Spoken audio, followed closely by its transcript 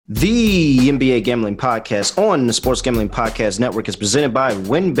The NBA Gambling Podcast on the Sports Gambling Podcast Network is presented by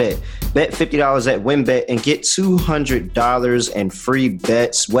WynnBET. Bet $50 at WynnBET and get $200 and free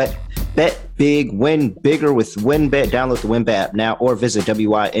bets. Bet big, win bigger with WynnBET. Download the WynnBET app now or visit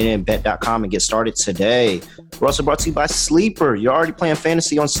wynnbet.com and get started today. We're also brought to you by Sleeper. You're already playing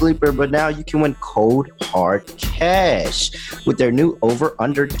fantasy on Sleeper, but now you can win cold, hard cash with their new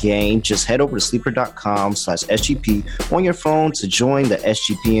over-under game. Just head over to sleeper.com/SGP on your phone to join the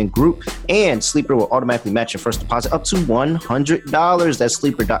SGPN group, and Sleeper will automatically match your first deposit up to $100. That's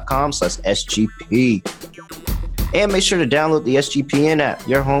sleeper.com/SGP. And make sure to download the SGPN app,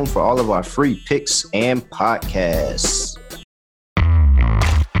 your home for all of our free picks and podcasts.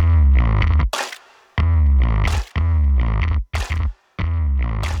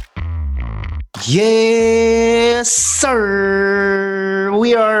 Yes, sir.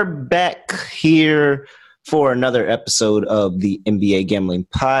 We are back here for another episode of the NBA Gambling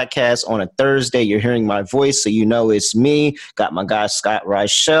Podcast on a Thursday. You're hearing my voice, so you know it's me. Got my guy Scott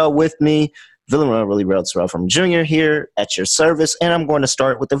Reichel with me. Villanelle from Jr. here at your service. And I'm going to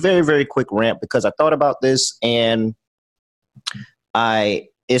start with a very, very quick rant because I thought about this and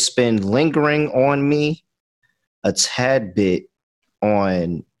it's been lingering on me a tad bit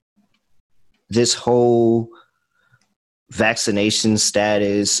on this whole vaccination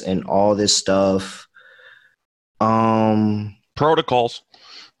status and all this stuff. Protocols,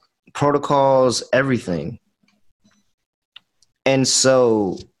 everything. And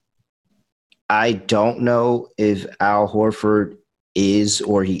so I don't know if Al Horford is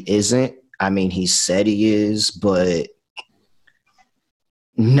or he isn't. I mean, he said he is, but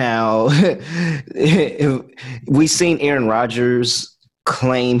now we've seen Aaron Rodgers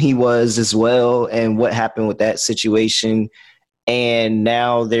claim he was as well, and what happened with that situation. And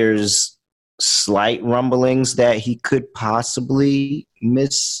now there's slight rumblings that he could possibly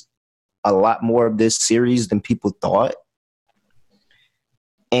miss a lot more of this series than people thought.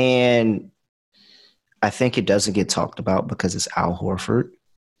 And I think it doesn't get talked about because it's Al Horford.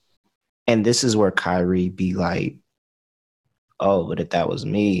 And this is where Kyrie be like, oh, but if that was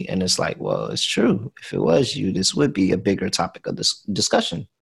me, and it's like, well, it's true. If it was you, this would be a bigger topic of this discussion.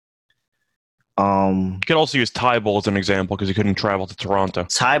 You could also use Tybal as an example because he couldn't travel to Toronto.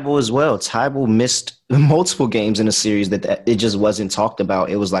 Tybal as well. Tybal missed multiple games in a series that it just wasn't talked about.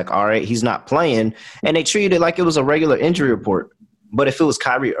 It was like, all right, he's not playing. And they treated it like it was a regular injury report. But if it was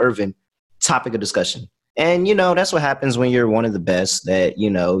Kyrie Irving, topic of discussion. And, you know, that's what happens when you're one of the best, that, you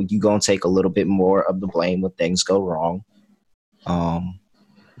know, you're going to take a little bit more of the blame when things go wrong.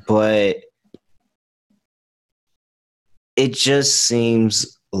 But it just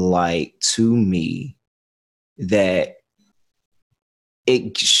seems like to me that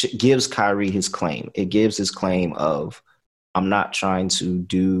it gives Kyrie his claim. It gives his claim of, I'm not trying to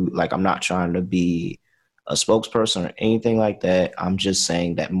be a spokesperson or anything like that. I'm just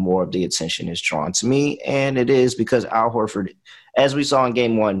saying that more of the attention is drawn to me. And it is because Al Horford, as we saw in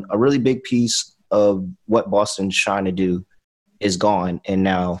game one, a really big piece of what Boston's trying to do is gone. And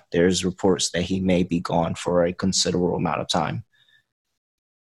now there's reports that he may be gone for a considerable amount of time.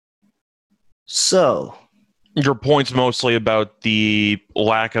 So your point's mostly about the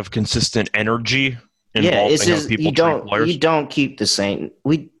lack of consistent energy involving how people treat players. You don't keep the same.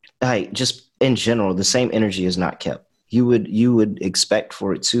 Just in general, the same energy is not kept. You would expect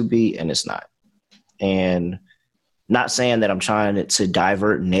for it to be, and it's not. And not saying that I'm trying to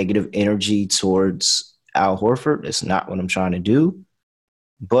divert negative energy towards Al Horford. It's not what I'm trying to do.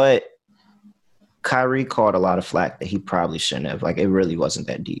 But Kyrie caught a lot of flack that he probably shouldn't have. Like, it really wasn't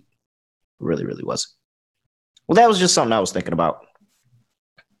that deep. It really, really wasn't. Well, that was just something I was thinking about.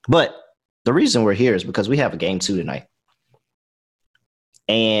 But the reason we're here is because we have a game 2 tonight.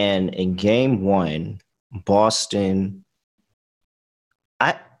 And in game 1, Boston,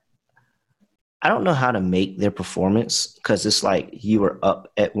 I don't know how to make their performance because it's like you were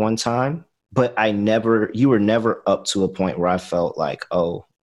up at one time, but you were never up to a point where I felt like, oh,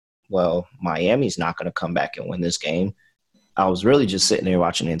 well, Miami's not going to come back and win this game. I was really just sitting there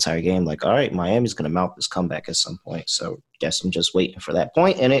watching the entire game like, all right, Miami's going to mount this comeback at some point. So guess I'm just waiting for that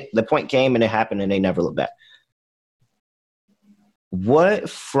point. And the point came and it happened and they never looked back. What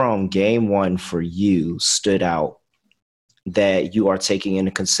from game 1 for you stood out that you are taking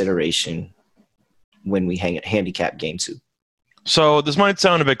into consideration when we handicap game 2? So this might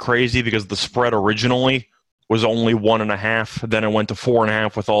sound a bit crazy because the spread originally was only 1.5. Then it went to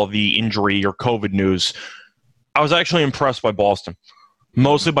 4.5 with all the injury or COVID news. I was actually impressed by Boston,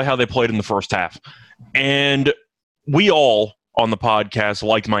 mostly by how they played in the first half. And we all on the podcast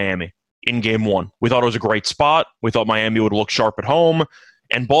liked Miami in game 1. We thought it was a great spot. We thought Miami would look sharp at home.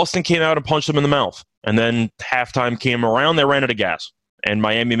 And Boston came out and punched them in the mouth. And then halftime came around, they ran out of gas. And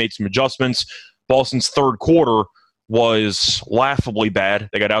Miami made some adjustments. Boston's third quarter was laughably bad.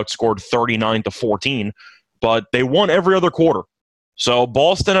 They got outscored 39-14, but they won every other quarter. So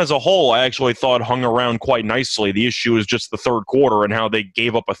Boston as a whole, I actually thought hung around quite nicely. The issue is just the third quarter and how they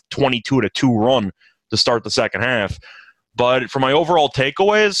gave up a 22-2 run to start the second half. But for my overall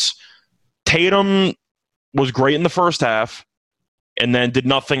takeaways, Tatum was great in the first half and then did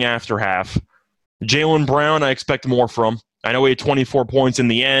nothing after half. Jaylen Brown, I expect more from. I know he had 24 points in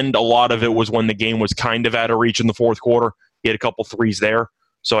the end. A lot of it was when the game was kind of out of reach in the fourth quarter. He had a couple threes there.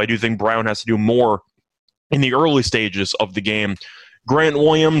 So I do think Brown has to do more in the early stages of the game. Grant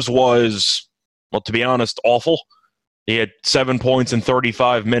Williams was, well, to be honest, awful. He had 7 points in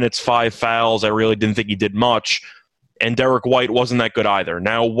 35 minutes, 5 fouls. I really didn't think he did much. And Derek White wasn't that good either.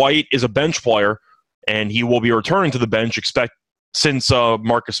 Now, White is a bench player, and he will be returning to the bench since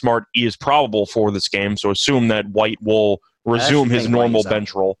Marcus Smart is probable for this game. So assume that White will resume his normal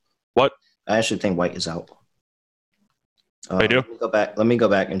bench role. What? I actually think White is out. They do? Let me go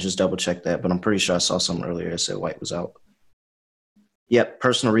back and just double check that, but I'm pretty sure I saw something earlier that said White was out. Yep,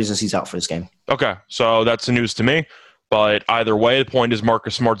 personal reasons he's out for this game. Okay, so that's the news to me. But either way, the point is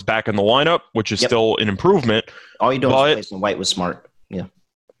Marcus Smart's back in the lineup, which is still an improvement. All you're doing is replacing White with Smart. Yeah.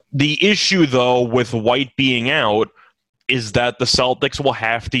 The issue, though, with White being out is that the Celtics will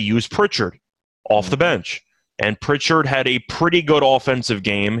have to use Pritchard off the bench. And Pritchard had a pretty good offensive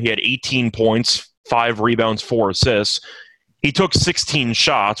game. He had 18 points, 5 rebounds, 4 assists. He took 16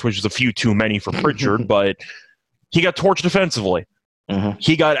 shots, which is a few too many for Pritchard, but he got torched defensively.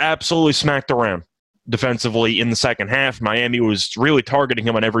 He got absolutely smacked around defensively in the second half. Miami was really targeting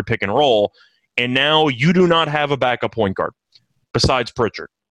him on every pick and roll. And now you do not have a backup point guard besides Pritchard.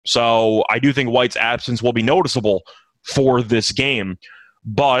 So I do think White's absence will be noticeable for this game.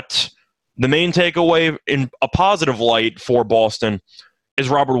 But the main takeaway in a positive light for Boston is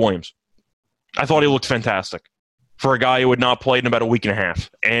Robert Williams. I thought he looked fantastic for a guy who had not played in about a week and a half.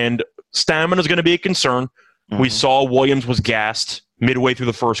 And stamina is going to be a concern. We saw Williams was gassed midway through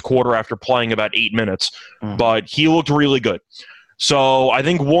the first quarter after playing about 8 minutes, but he looked really good. So I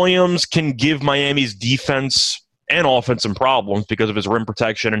think Williams can give Miami's defense and offense some problems because of his rim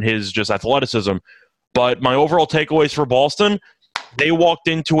protection and his just athleticism. But my overall takeaways for Boston, they walked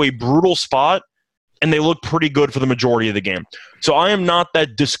into a brutal spot and they looked pretty good for the majority of the game. So I am not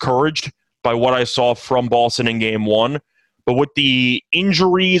that discouraged by what I saw from Boston in game one. But with the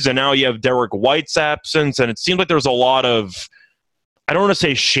injuries, and now you have Derek White's absence, and it seems like there's a lot of, I don't want to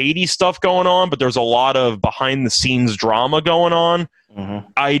say shady stuff going on, but there's a lot of behind-the-scenes drama going on.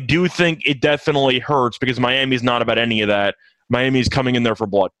 I do think it definitely hurts because Miami's not about any of that. Miami's coming in there for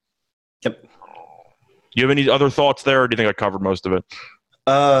blood. Yep. Do you have any other thoughts there, or do you think I covered most of it?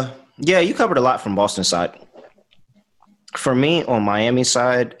 Yeah, you covered a lot from Boston's side. For me, on Miami's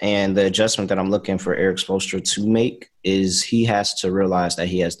side, and the adjustment that I'm looking for Eric Spoelstra to make is he has to realize that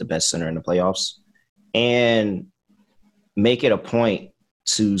he has the best center in the playoffs and make it a point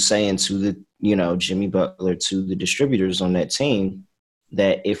to saying to the, Jimmy Butler, to the distributors on that team,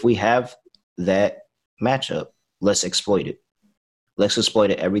 that if we have that matchup, let's exploit it. Let's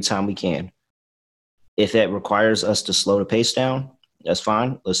exploit it every time we can. If that requires us to slow the pace down, that's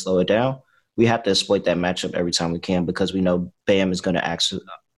fine. Let's slow it down. We have to exploit that matchup every time we can because we know Bam is going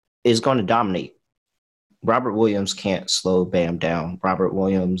to dominate. Robert Williams can't slow Bam down. Robert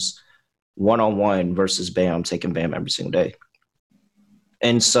Williams, one-on-one versus Bam, taking Bam every single day.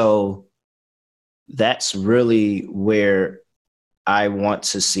 And so that's really where I want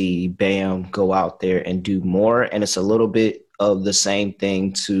to see Bam go out there and do more. And it's a little bit of the same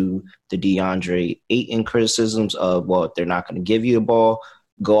thing to the DeAndre Ayton criticisms of, well, if they're not going to give you the ball,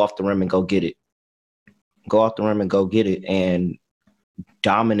 go off the rim and go get it. Go off the rim and go get it and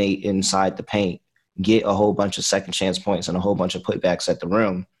dominate inside the paint. Get a whole bunch of second chance points and a whole bunch of putbacks at the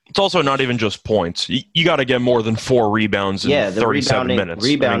rim. It's also not even just points. You got to get more than 4 rebounds in 37 minutes.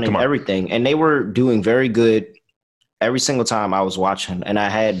 Rebounding, everything. And they were doing very good every single time I was watching. And I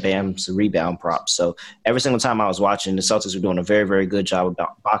had Bam's rebound props. So every single time I was watching, the Celtics were doing a very, very good job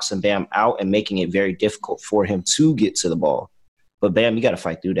about boxing Bam out and making it very difficult for him to get to the ball. But Bam, you got to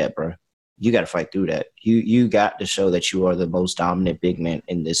fight through that, bro. You got to fight through that. You got to show that you are the most dominant big man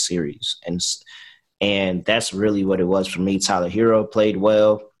in this series. And that's really what it was for me. Tyler Hero played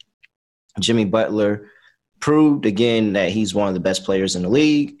well. Jimmy Butler proved again that he's one of the best players in the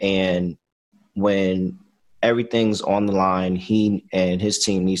league. And when everything's on the line, he and his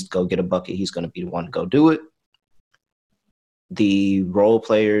team needs to go get a bucket, he's going to be the one to go do it. The role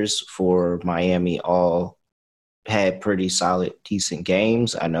players for Miami all had pretty solid, decent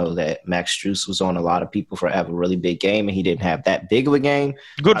games. I know that Max Strus was on a lot of people for having a really big game, and he didn't have that big of a game.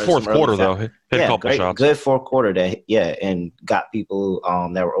 Good fourth quarter, though. Hit a couple great, shots. Good fourth quarter, and got people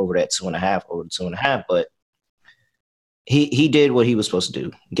that were over that 2.5, over 2.5. But he did what he was supposed to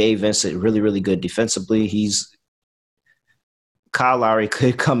do. Gabe Vincent really, really good defensively. Kyle Lowry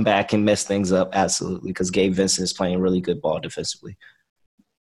could come back and mess things up, absolutely, because Gabe Vincent is playing really good ball defensively.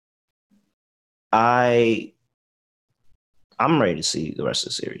 I'm ready to see the rest of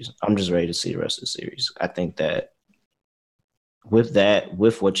the series. I'm just ready to see the rest of the series. I think that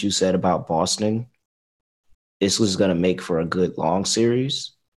with what you said about Boston, this was going to make for a good long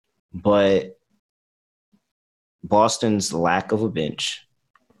series. But Boston's lack of a bench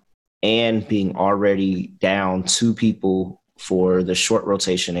and being already down 2 people for the short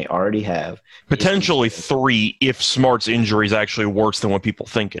rotation they already have. Potentially 3 if Smart's injury is actually worse than what people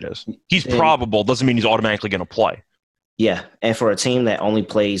think it is. He's probable, doesn't mean he's automatically going to play. Yeah, and for a team that only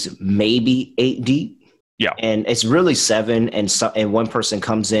plays maybe 8 deep, yeah, and it's really 7, and one person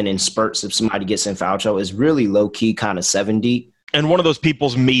comes in and spurts if somebody gets in foul trouble, it's really low key, kind of 7 deep. And one of those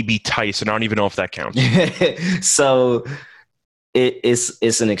people's may be Tyson. I don't even know if that counts. So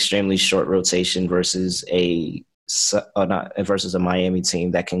it's an extremely short rotation versus a Miami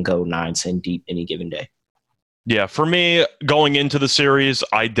team that can go 9-10 deep any given day. Yeah, for me, going into the series,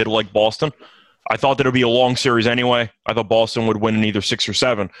 I did like Boston. I thought that it would be a long series anyway. I thought Boston would win in either 6 or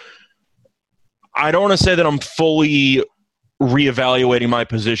 7. I don't want to say that I'm fully reevaluating my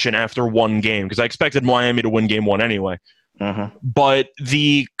position after one game because I expected Miami to win game 1 anyway. But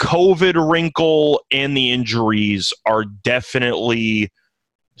the COVID wrinkle and the injuries are definitely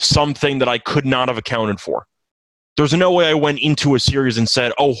something that I could not have accounted for. There's no way I went into a series and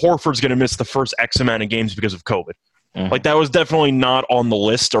said, oh, Horford's going to miss the first X amount of games because of COVID. Like, that was definitely not on the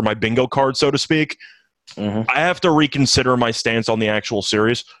list or my bingo card, so to speak. I have to reconsider my stance on the actual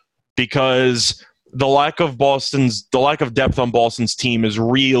series because the lack of depth on Boston's team is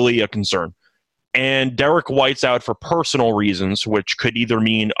really a concern. And Derek White's out for personal reasons, which could either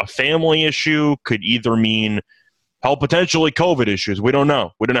mean a family issue, could either mean potentially COVID issues. We don't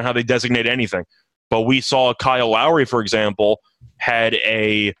know. We don't know how they designate anything. But we saw Kyle Lowry, for example, had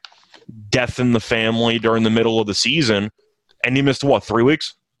a death in the family during the middle of the season, and he missed, 3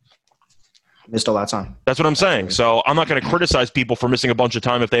 weeks? Missed a lot of time. That's what I'm saying. So I'm not going to criticize people for missing a bunch of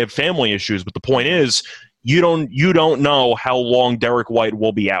time if they have family issues, but the point is, you don't know how long Derek White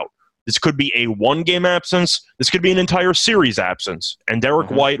will be out. This could be a 1-game absence. This could be an entire series absence. And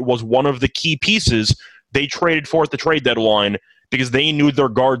Derek White was one of the key pieces they traded for at the trade deadline because they knew their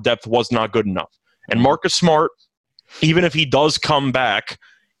guard depth was not good enough. And Marcus Smart, even if he does come back,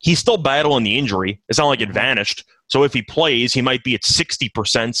 he's still battling the injury. It's not like it vanished. So if he plays, he might be at 60%,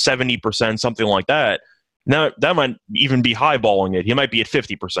 70%, something like that. Now, that might even be highballing it. He might be at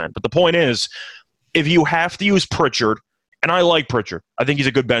 50%. But the point is, if you have to use Pritchard, and I like Pritchard. I think he's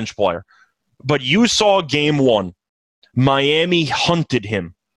a good bench player. But you saw game 1. Miami hunted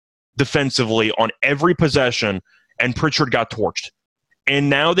him defensively on every possession, and Pritchard got torched. And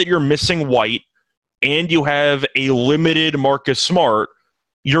now that you're missing White and you have a limited Marcus Smart,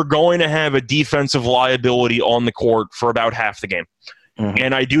 you're going to have a defensive liability on the court for about half the game.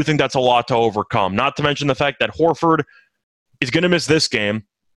 And I do think that's a lot to overcome. Not to mention the fact that Horford is going to miss this game.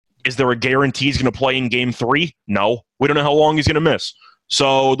 Is there a guarantee he's going to play in game 3? No. We don't know how long he's going to miss.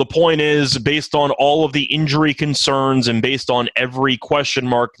 So the point is, based on all of the injury concerns and based on every question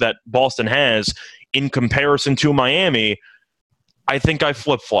mark that Boston has in comparison to Miami, I think I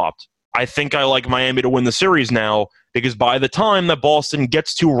flip-flopped. I think I like Miami to win the series now because by the time that Boston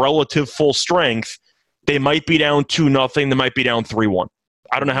gets to relative full strength, they might be down 2-0. They might be down 3-1.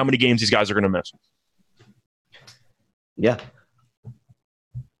 I don't know how many games these guys are going to miss. Yeah.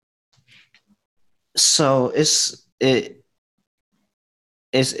 So it's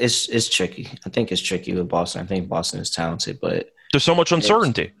tricky. I think it's tricky with Boston. I think Boston is talented, but there's so much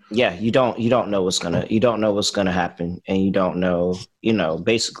uncertainty. Yeah, you don't know what's gonna happen, and you don't know,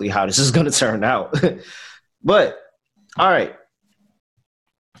 basically how this is gonna turn out. But all right,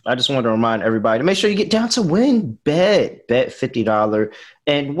 I just want to remind everybody to make sure you get down to WynnBET. Bet $50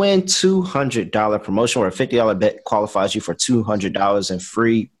 and win $200 promotion, where a $50 bet qualifies you for $200 in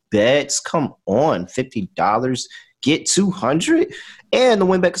free bets. Come on, $50. Get $200, and the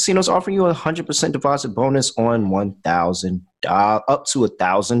WynnBET Casino is offering you a 100% deposit bonus on $1,000 up to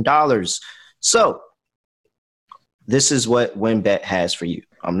 $1,000. So this is what WynnBET has for you.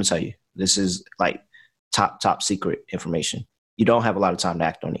 I'm gonna tell you, this is like top secret information. You don't have a lot of time to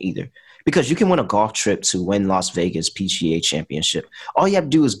act on it either. because you can win a golf trip to win Las Vegas PGA Championship. All you have to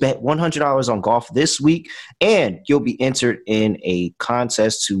do is bet $100 on golf this week, and you'll be entered in a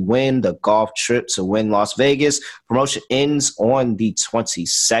contest to win the golf trip to win Las Vegas. Promotion ends on the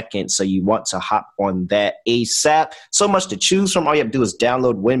 22nd, so you want to hop on that ASAP. So much to choose from. All you have to do is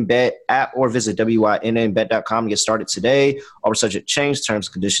download WynnBET app or visit wynnbet.com to get started today. All subject change, terms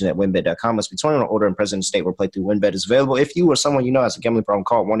and conditions at wynnbet.com. Must be 21 or older and present in the state where playthrough WynnBET is available. If you or someone you know has a gambling problem,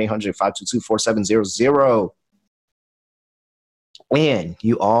 call 1-800-522-4700. And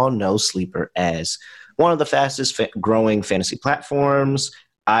you all know Sleeper as one of the fastest growing fantasy platforms.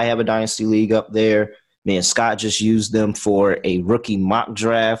 I have a Dynasty League up there. Me and Scott just used them for a rookie mock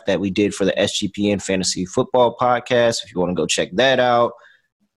draft that we did for the SGPN Fantasy Football Podcast. If you want to go check that out.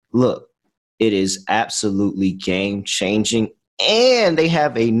 Look, it is absolutely game-changing. And they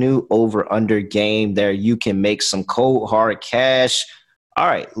have a new over-under game there. You can make some cold, hard cash. All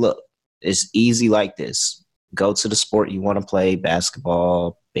right, look, it's easy like this. Go to the sport you want to play,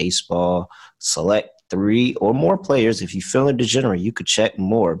 basketball, baseball, select 3 or more players. If you feel a degenerate, you could check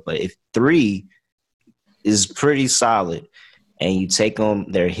more. But if 3 is pretty solid and you take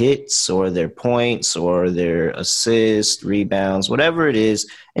them their hits or their points or their assists, rebounds, whatever it is,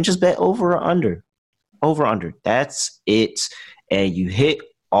 and just bet over or under. Over under. That's it. And you hit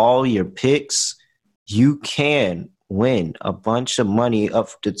all your picks, you can win a bunch of money up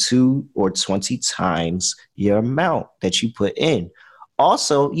to 2 or 20 times your amount that you put in.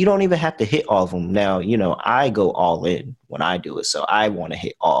 Also, you don't even have to hit all of them. Now, you know, I go all in when I do it, so I want to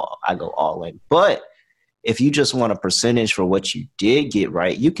hit all. I go all in. But if you just want a percentage for what you did get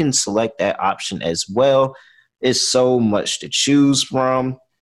right, you can select that option as well. It's so much to choose from.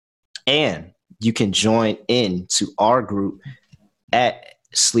 And you can join in to our group at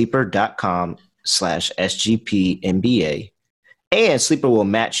sleeper.com/SGPNBA. And Sleeper will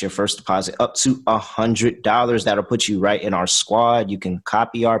match your first deposit up to $100. That'll put you right in our squad. You can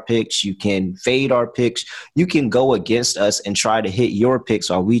copy our picks. You can fade our picks. You can go against us and try to hit your picks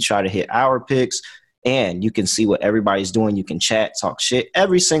while we try to hit our picks. And you can see what everybody's doing. You can chat, talk shit,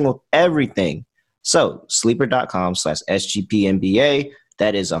 everything. So sleeper.com/SGPNBA.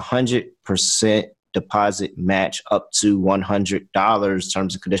 That is 100% deposit match up to $100.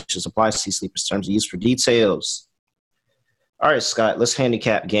 Terms and conditions apply. See Sleeper's terms of use for details. All right, Scott, let's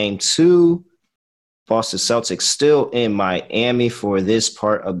handicap game 2. Boston Celtics still in Miami for this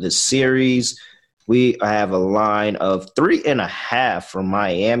part of the series. We have a line of 3.5 for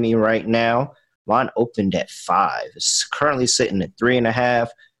Miami right now. Line opened at 5. It's currently sitting at 3.5.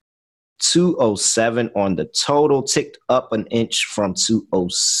 207 on the total, ticked up an inch from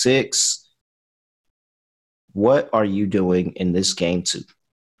 206. What are you doing in this game 2?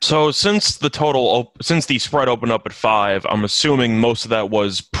 So since the spread opened up at 5, I'm assuming most of that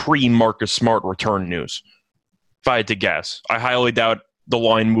was pre-Marcus Smart return news. If I had to guess, I highly doubt the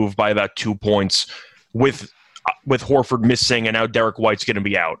line moved by about 2 points with Horford missing and now Derek White's going to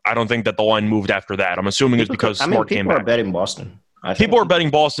be out. I don't think that the line moved after that. I'm assuming it's because Smart came back. People are betting Boston. People are betting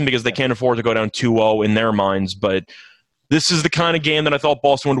Boston because they can't afford to go down 2-0 in their minds, but this is the kind of game that I thought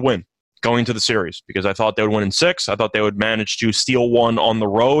Boston would win going into the series because I thought they would win in 6. I thought they would manage to steal one on the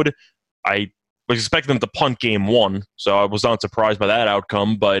road. I was expecting them to punt game 1, so I was not surprised by that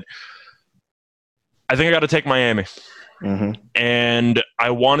outcome, but I think I got to take Miami. Mm-hmm. And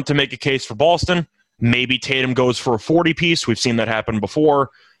I wanted to make a case for Boston. Maybe Tatum goes for a 40-piece. We've seen that happen before.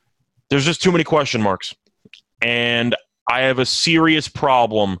 There's just too many question marks. And I have a serious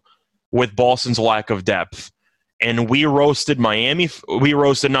problem with Boston's lack of depth. And we roasted Milwaukee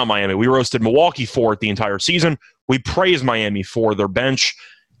for it the entire season. We praised Miami for their bench.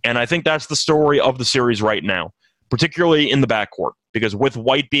 And I think that's the story of the series right now, particularly in the backcourt. Because with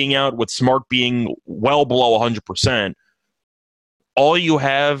White being out, with Smart being well below 100%, all you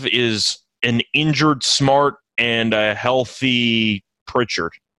have is an injured Smart and a healthy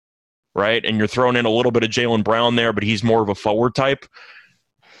Pritchard, right? And you're throwing in a little bit of Jaylen Brown there, but he's more of a forward type.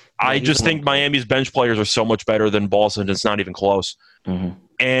 I just think Miami's bench players are so much better than Boston. It's not even close. Mm-hmm.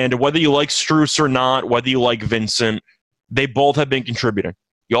 And whether you like Strus or not, whether you like Vincent, they both have been contributing.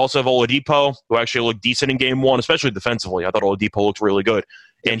 You also have Oladipo, who actually looked decent in game 1, especially defensively. I thought Oladipo looked really good.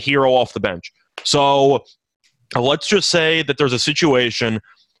 And Hero off the bench. So let's just say that there's a situation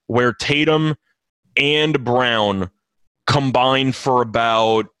where Tatum and Brown combine for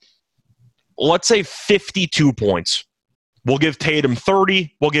about, let's say, 52 points. We'll give Tatum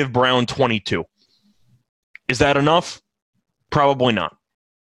 30. We'll give Brown 22. Is that enough? Probably not.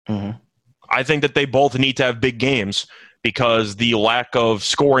 Mm-hmm. I think that they both need to have big games because the lack of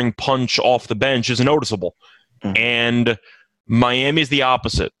scoring punch off the bench is noticeable. Mm-hmm. And Miami's the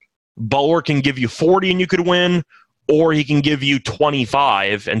opposite. Butler can give you 40 and you could win, or he can give you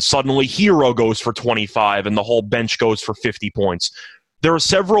 25 and suddenly Hero goes for 25 and the whole bench goes for 50 points. There are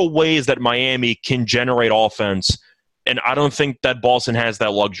several ways that Miami can generate offense, and I don't think that Boston has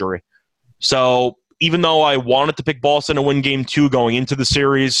that luxury. So even though I wanted to pick Boston to win game 2 going into the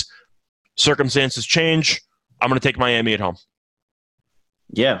series, circumstances change. I'm going to take Miami at home.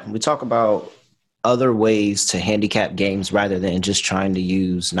 Yeah, we talk about other ways to handicap games rather than just trying to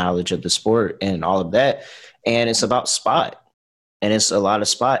use knowledge of the sport and all of that. And it's about spot. And it's a lot of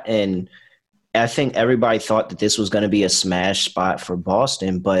spot. And I think everybody thought that this was going to be a smash spot for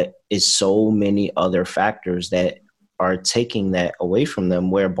Boston, but it's so many other factors that are taking that away from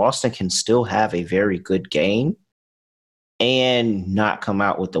them, where Boston can still have a very good game and not come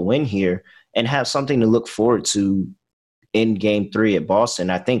out with the win here and have something to look forward to in game 3 at Boston.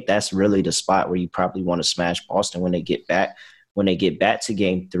 I think that's really the spot where you probably want to smash Boston when they get back. When they get back to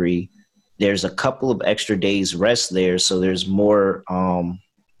game 3, there's a couple of extra days rest there. So there's more time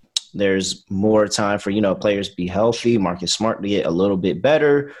for, players to be healthy, Marcus Smart to get a little bit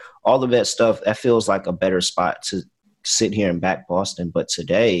better, all of that stuff. That feels like a better spot to sit here and back Boston. But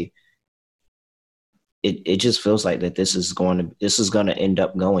today, it just feels like that this is going to end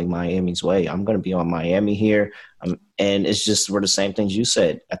up going Miami's way. I'm going to be on Miami here, and it's just for the same things you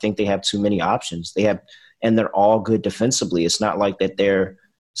said. I think they have too many options. And they're all good defensively. It's not like that they're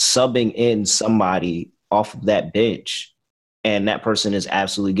subbing in somebody off of that bench, and that person is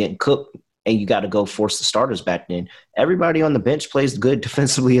absolutely getting cooked, and you got to go force the starters back in. Everybody on the bench plays good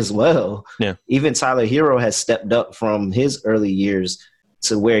defensively as well. Yeah. Even Tyler Hero has stepped up from his early years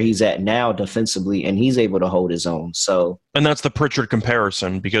to where he's at now defensively, and he's able to hold his own. And that's the Pritchard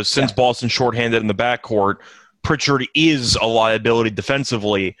comparison, because since Boston's shorthanded in the backcourt, Pritchard is a liability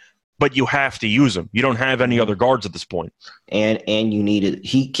defensively, but you have to use him. You don't have any other guards at this point. And you need it.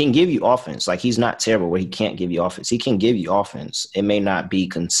 He can give you offense. Like, he's not terrible where he can't give you offense. He can give you offense. It may not be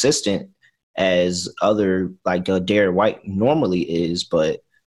consistent as other, like Derek White normally is, but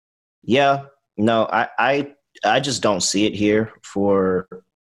yeah, no, I just don't see it here for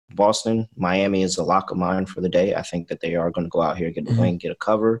Boston. Miami is a lock of mine for the day. I think that they are going to go out here, get a win, get a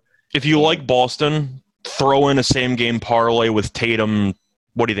cover. If you like Boston, throw in a same-game parlay with Tatum.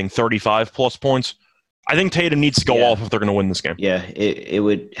 What do you think, 35-plus points? I think Tatum needs to go off if they're going to win this game. Yeah, it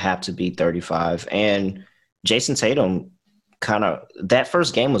would have to be 35. And Jason Tatum, that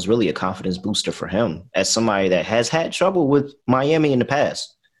first game was really a confidence booster for him as somebody that has had trouble with Miami in the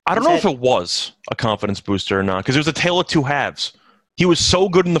past. I don't know if it was a confidence booster or not, because it was a tale of two halves. He was so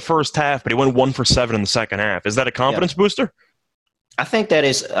good in the first half, but he went 1 for 7 in the second half. Is that a confidence booster? I think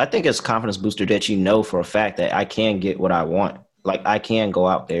it's a confidence booster that you know for a fact that I can get what I want. Like, I can go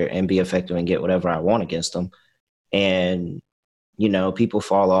out there and be effective and get whatever I want against them. And, people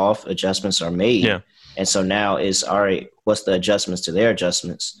fall off, adjustments are made. Yeah. And so now it's, all right, what's the adjustments to their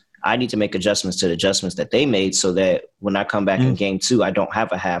adjustments? I need to make adjustments to the adjustments that they made so that when I come back in game 2, I don't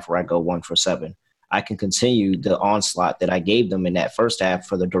have a half where I go 1 for 7. I can continue the onslaught that I gave them in that first half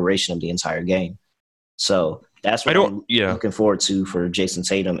for the duration of the entire game. So that's what I'm looking forward to for Jason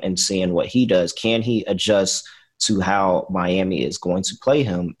Tatum and seeing what he does. Can he adjust to how Miami is going to play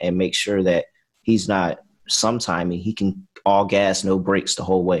him and make sure that he's not sometiming? He can all gas, no brakes the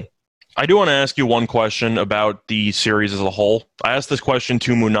whole way. I do want to ask you one question about the series as a whole. I asked this question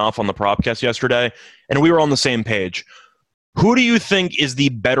to Munaf on the Propcast yesterday, and we were on the same page. Who do you think is the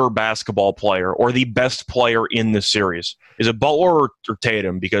better basketball player or the best player in this series? Is it Butler or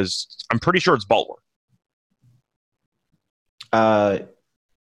Tatum? Because I'm pretty sure it's Butler.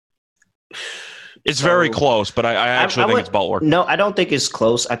 It's very close, but I actually think it's Butler. No, I don't think it's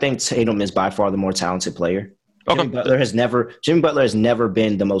close. I think Tatum is by far the more talented player. Jimmy Butler has never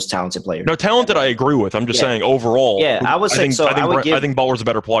been the most talented player. No, talented I agree with. I'm just saying overall. Yeah, I would say so. I think Butler's a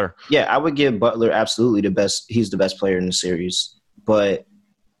better player. Yeah, I would give Butler absolutely the best. He's the best player in the series. But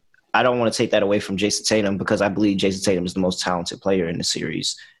I don't want to take that away from Jason Tatum because I believe Jason Tatum is the most talented player in the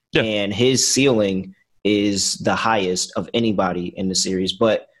series. Yeah. And his ceiling is the highest of anybody in the series.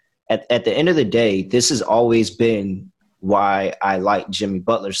 But at the end of the day, this has always been why I like Jimmy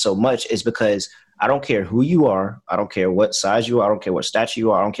Butler so much, is because I don't care who you are. I don't care what size you are. I don't care what stature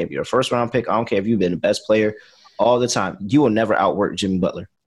you are. I don't care if you're a first-round pick. I don't care if you've been the best player all the time. You will never outwork Jimmy Butler.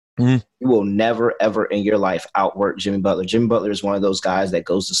 Mm-hmm. You will never, ever in your life outwork Jimmy Butler. Jimmy Butler is one of those guys that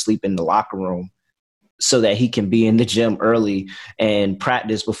goes to sleep in the locker room so that he can be in the gym early and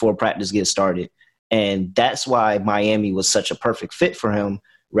practice before practice gets started. And that's why Miami was such a perfect fit for him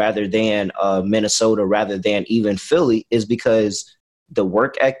rather than Minnesota, rather than even Philly, is because the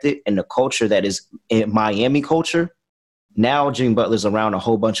work ethic and the culture that is in Miami culture Now Jimmy Butler's around a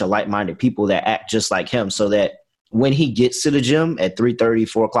whole bunch of like-minded people that act just like him, so that when he gets to the gym at 3:30,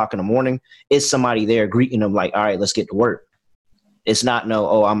 4 o'clock in the morning, it's somebody there greeting him like, all right, let's get to work. It's not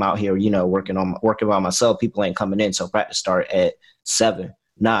I'm out here, working by myself. People ain't coming in, so practice start at 7.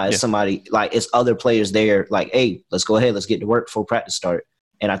 Nah, it's somebody like it's other players there like, hey, let's go ahead, let's get to work before practice start.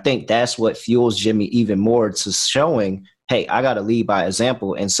 And I think that's what fuels Jimmy even more to showing, hey, I got to lead by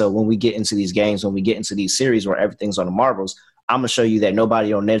example. And so when we get into these games, when we get into these series where everything's on the marbles, I'm going to show you that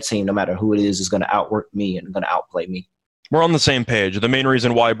nobody on their team, no matter who it is going to outwork me and going to outplay me. We're on the same page. The main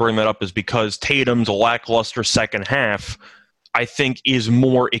reason why I bring that up is because Tatum's lackluster second half, I think, is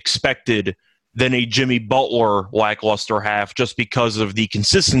more expected than a Jimmy Butler lackluster half just because of the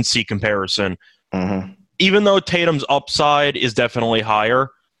consistency comparison. Mm-hmm. Even though Tatum's upside is definitely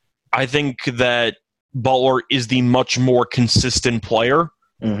higher, I think that Butler is the much more consistent player.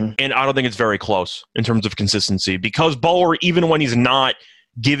 Mm-hmm. And I don't think it's very close in terms of consistency because Butler, even when he's not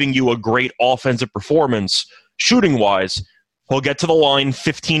giving you a great offensive performance, shooting-wise, he'll get to the line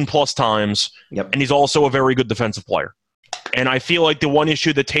 15-plus times, and he's also a very good defensive player. And I feel like the one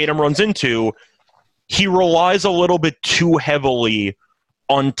issue that Tatum runs into, he relies a little bit too heavily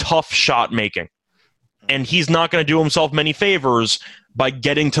on tough shot making. And he's not going to do himself many favors by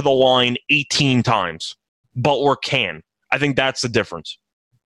getting to the line 18 times. Butler can. I think that's the difference.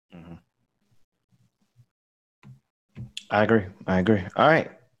 Mm-hmm. I agree. All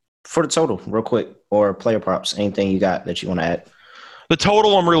right. For the total, real quick, or player props, anything you got that you want to add? The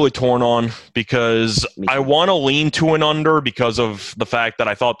total I'm really torn on because I want to lean to an under because of the fact that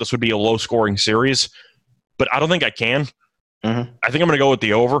I thought this would be a low-scoring series, but I don't think I can. Mm-hmm. I think I'm going to go with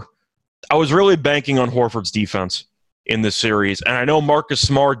the over. I was really banking on Horford's defense in this series, and I know Marcus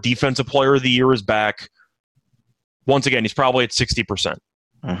Smart, Defensive Player of the Year, is back. Once again, he's probably at 60%.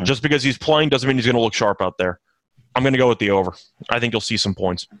 Mm-hmm. Just because he's playing doesn't mean he's going to look sharp out there. I'm going to go with the over. I think you'll see some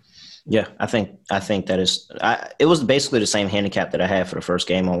points. Yeah, I think that is. It was basically the same handicap that I had for the first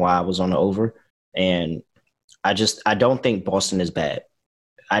game on why I was on the over, and I don't think Boston is bad.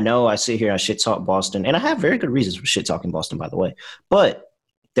 I know I sit here, I shit talk Boston, and I have very good reasons for shit talking Boston, by the way, but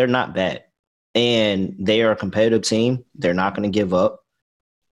they're not bad, and they are a competitive team. They're not going to give up.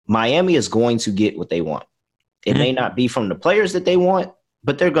 Miami is going to get what they want. It may not be from the players that they want,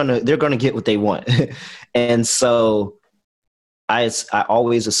 but they're gonna get what they want, and so. I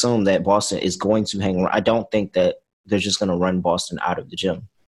always assume that Boston is going to hang around. I don't think that they're just going to run Boston out of the gym.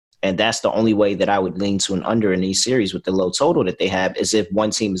 And that's the only way that I would lean to an under in these series with the low total that they have is if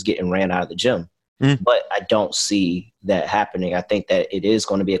one team is getting ran out of the gym. But I don't see that happening. I think that it is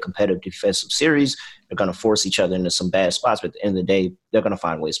going to be a competitive defensive series. They're going to force each other into some bad spots, but at the end of the day, they're going to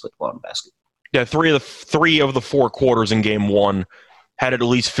find ways to put the ball in the basket. Yeah, three of the 4 quarters in game one had at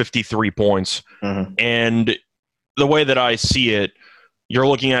least 53 points. Mm-hmm. And the way that I see it, you're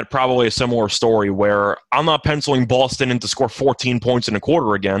looking at probably a similar story where I'm not penciling Boston in to score 14 points in a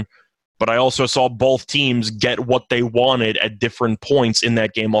quarter again, but I also saw both teams get what they wanted at different points in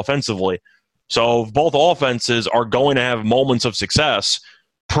that game offensively. So if both offenses are going to have moments of success,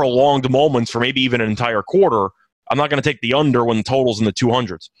 prolonged moments for maybe even an entire quarter, I'm not going to take the under when the total's in the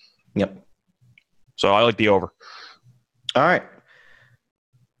 200s. Yep. So I like the over. All right.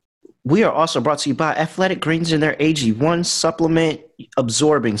 We are also brought to you by Athletic Greens and their AG1 supplement,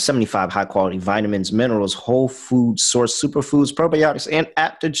 absorbing 75 high-quality vitamins, minerals, whole food source superfoods, probiotics, and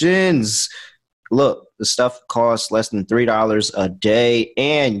adaptogens. Look, the stuff costs less than $3 a day,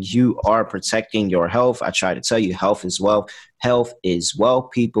 and you are protecting your health. I try to tell you, health is wealth. Health is wealth,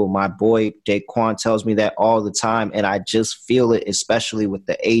 people. My boy Daquan tells me that all the time, and I just feel it, especially with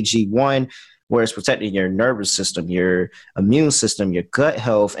the AG1, where it's protecting your nervous system, your immune system, your gut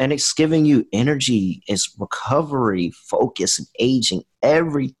health, and it's giving you energy, it's recovery, focus, and aging,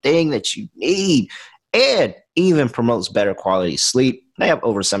 everything that you need, and even promotes better quality sleep. They have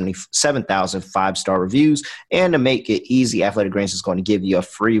over 77,000 five-star reviews, and to make it easy, Athletic Greens is going to give you a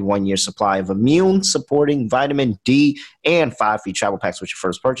free 1-year supply of immune-supporting vitamin D and 5 free travel packs with your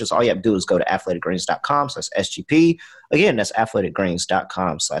first purchase. All you have to do is go to athleticgreens.com/SGP. Again, that's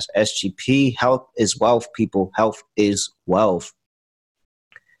athleticgreens.com/SGP. Health is wealth, people. Health is wealth.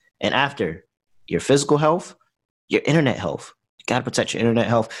 And after your physical health, your internet health. You got to protect your internet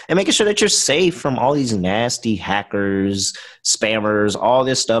health and making sure that you're safe from all these nasty hackers, spammers, all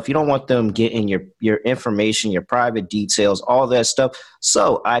this stuff. You don't want them getting your information, your private details, all that stuff.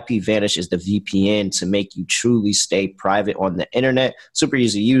 So IPVanish is the VPN to make you truly stay private on the internet. Super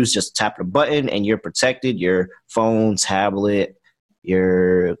easy to use. Just tap the button and you're protected. Your phone, tablet,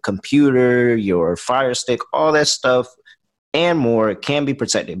 your computer, your Fire Stick, all that stuff and more can be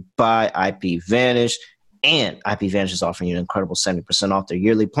protected by IPVanish. And IPVanish is offering you an incredible 70% off their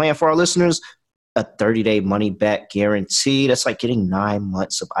yearly plan for our listeners, a 30-day money-back guarantee. That's like getting 9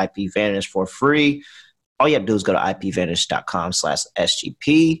 months of IPVanish for free. All you have to do is go to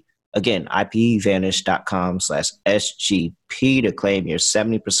ipvanish.com/SGP. Again, ipvanish.com/SGP to claim your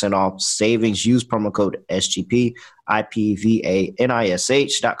 70% off savings. Use promo code SGP,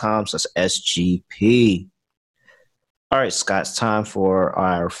 ipvanish.com/SGP. All right, Scott, it's time for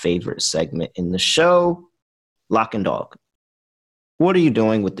our favorite segment in the show, Lock and Dog. What are you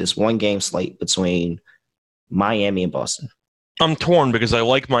doing with this one-game slate between Miami and Boston? I'm torn because I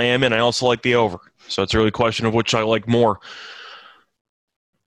like Miami and I also like the over. So it's really a question of which I like more.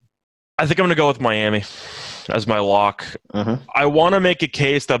 I think I'm going to go with Miami as my lock. Mm-hmm. I want to make a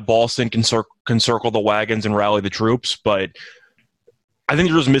case that Boston can circle the wagons and rally the troops, but I think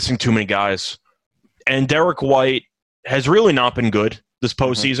they're just missing too many guys. And Derek White has really not been good this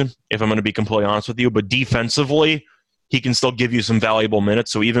postseason, if I'm going to be completely honest with you. But defensively, he can still give you some valuable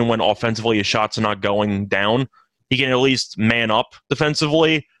minutes. So even when offensively his shots are not going down, he can at least man up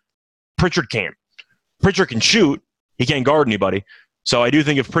defensively. Pritchard can't. Pritchard can shoot. He can't guard anybody. So I do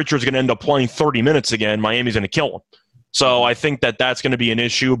think if Pritchard's going to end up playing 30 minutes again, Miami's going to kill him. So I think that that's going to be an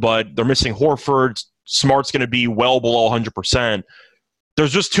issue, but they're missing Horford. Smart's going to be well below 100%.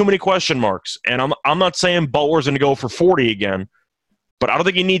 There's just too many question marks. And I'm not saying Butler's going to go for 40 again, but I don't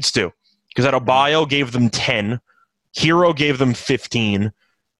think he needs to because Adebayo gave them 10. Hero gave them 15.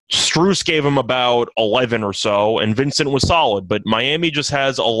 Strus gave him about 11 or so, and Vincent was solid. But Miami just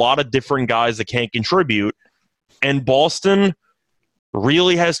has a lot of different guys that can't contribute. And Boston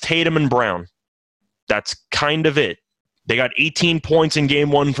really has Tatum and Brown. That's kind of it. They got 18 points in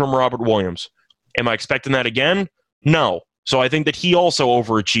game one from Robert Williams. Am I expecting that again? No. So I think that he also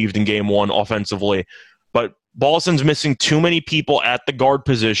overachieved in game one offensively. But Boston's missing too many people at the guard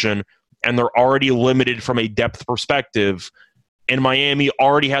position, and they're already limited from a depth perspective. And Miami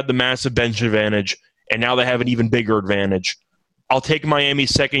already had the massive bench advantage, and now they have an even bigger advantage. I'll take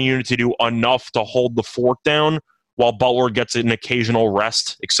Miami's second unit to do enough to hold the fort down while Butler gets an occasional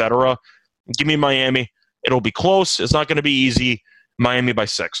rest, etc. Give me Miami. It'll be close. It's not going to be easy. Miami by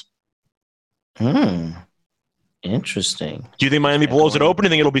 6. Interesting. Do you think Miami blows it open? Do you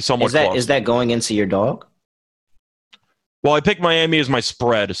think it'll be somewhat close? Is that going into your dog? Well, I picked Miami as my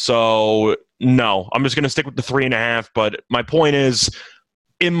spread, so no. I'm just going to stick with the 3.5, but my point is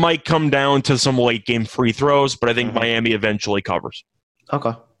it might come down to some late-game free throws, but I think Miami eventually covers.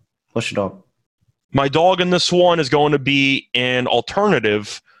 Okay. What's your dog? My dog in this one is going to be an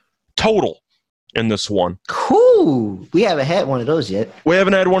alternative total in this one. Cool. We haven't had one of those yet. We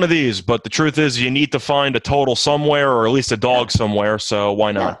haven't had one of these, but the truth is you need to find a total somewhere or at least a dog somewhere, so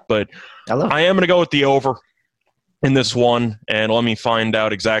why not? Yeah. But I am going to go with the over in this one, and let me find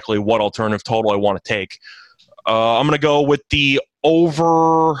out exactly what alternative total I want to take. I'm going to go with the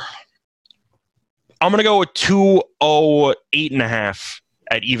over. I'm going to go with 208.5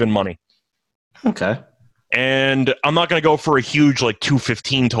 at even money. Okay. And I'm not going to go for a huge, like,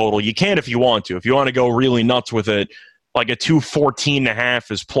 215 total. You can if you want to. If you want to go really nuts with it, like a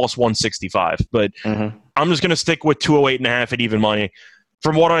 214.5 is plus 165. But I'm just going to stick with 208.5 at even money.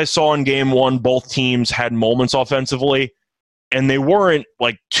 From what I saw in game one, both teams had moments offensively, and they weren't,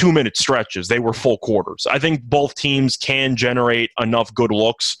 like, 2-minute stretches. They were full quarters. I think both teams can generate enough good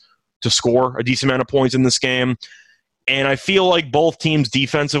looks to score a decent amount of points in this game. And I feel like both teams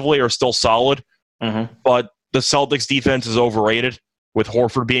defensively are still solid. But the Celtics defense is overrated with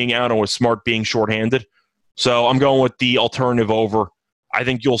Horford being out and with Smart being shorthanded. So I'm going with the alternative over. I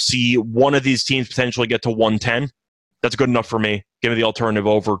think you'll see one of these teams potentially get to 110. That's good enough for me. Give me the alternative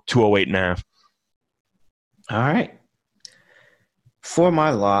over 208.5. All right. For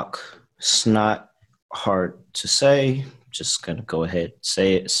my lock, it's not hard to say. Just going to go ahead and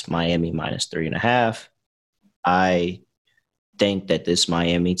say it. It's Miami minus 3.5. I think that this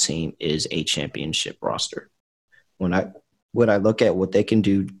Miami team is a championship roster. When I look at what they can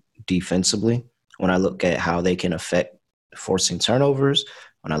do defensively, when I look at how they can affect forcing turnovers,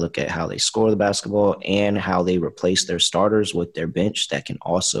 when I look at how they score the basketball and how they replace their starters with their bench that can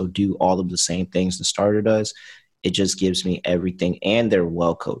also do all of the same things the starter does, it just gives me everything. And they're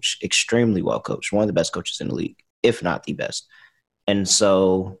well coached, extremely well coached, one of the best coaches in the league, if not the best. And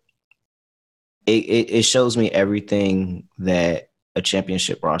so it shows me everything that a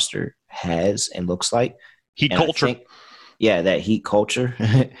championship roster has and looks like. Heat culture. That heat culture.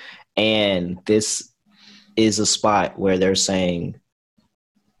 And this is a spot where they're saying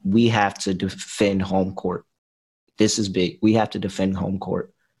we have to defend home court. This is big. We have to defend home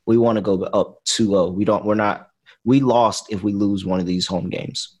court. We want to go up 2-0. We lost if we lose one of these home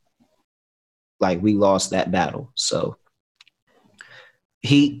games. like we lost that battle. So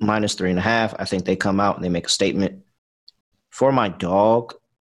Heat minus 3.5. I think they come out and they make a statement. For my dog,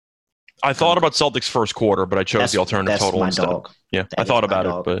 I thought about Celtics first quarter, but I chose the alternative total instead. Dog. Yeah, I thought about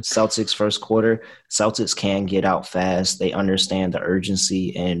it, but Celtics first quarter. Celtics can get out fast. They understand the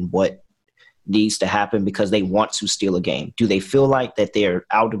urgency and what needs to happen because they want to steal a game. Do they feel like that they're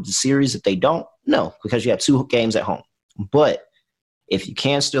out of the series if they don't? No, because you have 2 games at home. But if you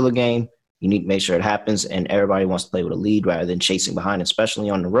can steal a game, you need to make sure it happens, and everybody wants to play with a lead rather than chasing behind, especially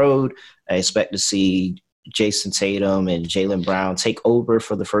on the road. I expect to see Jason Tatum and Jaylen Brown take over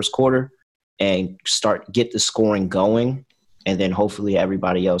for the first quarter and get the scoring going, and then hopefully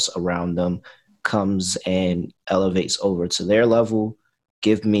everybody else around them comes and elevates over to their level.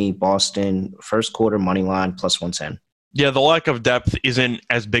 Give me Boston first quarter money line plus 110. Yeah, the lack of depth isn't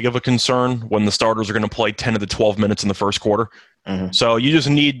as big of a concern when the starters are going to play 10 of the 12 minutes in the first quarter. Mm-hmm. So you just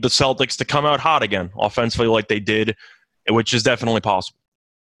need the Celtics to come out hot again, offensively like they did, which is definitely possible.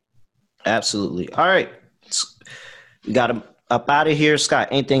 Absolutely. All right. We got them up out of here. Scott,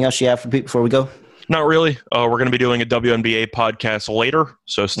 anything else you have for people before we go? Not really. We're going to be doing a WNBA podcast later,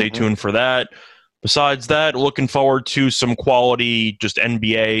 so stay tuned for that. Besides that, looking forward to some quality just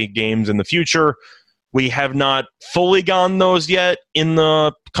NBA games in the future. We have not fully gone those yet in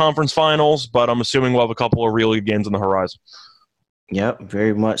the conference finals, but I'm assuming we'll have a couple of really good games on the horizon. Yep,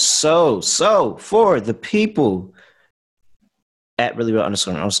 very much so. So for the people at @reallyreal__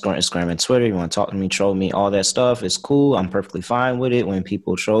 Instagram and Twitter, you want to talk to me, troll me, all that stuff is cool. I'm perfectly fine with it. When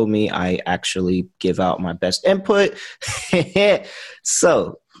people troll me, I actually give out my best input.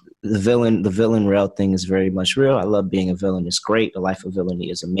 So the villain rail thing is very much real. I love being a villain. It's great. The life of villainy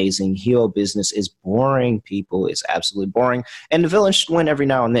is amazing. Hero business is boring, people. It's absolutely boring. And the villain should win every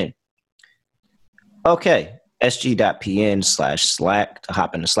now and then. Okay. sg.pn/Slack to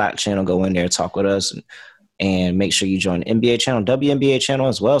hop in the Slack channel. Go in there, talk with us, and make sure you join the NBA channel, WNBA channel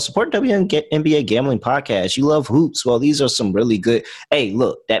as well. Support WNBA Gambling Podcast. You love hoops. Well, these are some really good. Hey,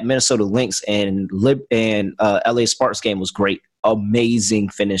 look, that Minnesota Lynx and LA Sparks game was great. Amazing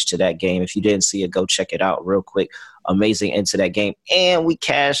finish to that game. If you didn't see it, go check it out real quick. Amazing into that game. And we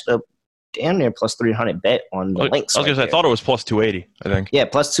cashed a damn near plus 300 bet on the Lynx. I was going to say, I thought it was plus 280, I think. Yeah,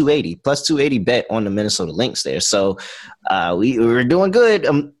 plus 280 bet on the Minnesota Lynx there. So we were doing good.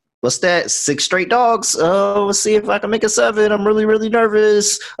 What's that? 6 straight dogs. Let's see if I can make a 7. I'm really, really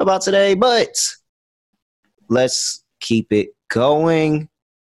nervous about today, but let's keep it going.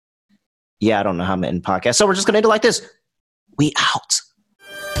 Yeah, I don't know how I'm ending podcast. So we're just going to end it like this. We out.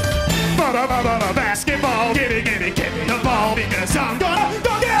 Basketball, give me the ball because I'm gonna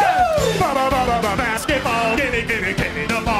go get it. Basketball, give me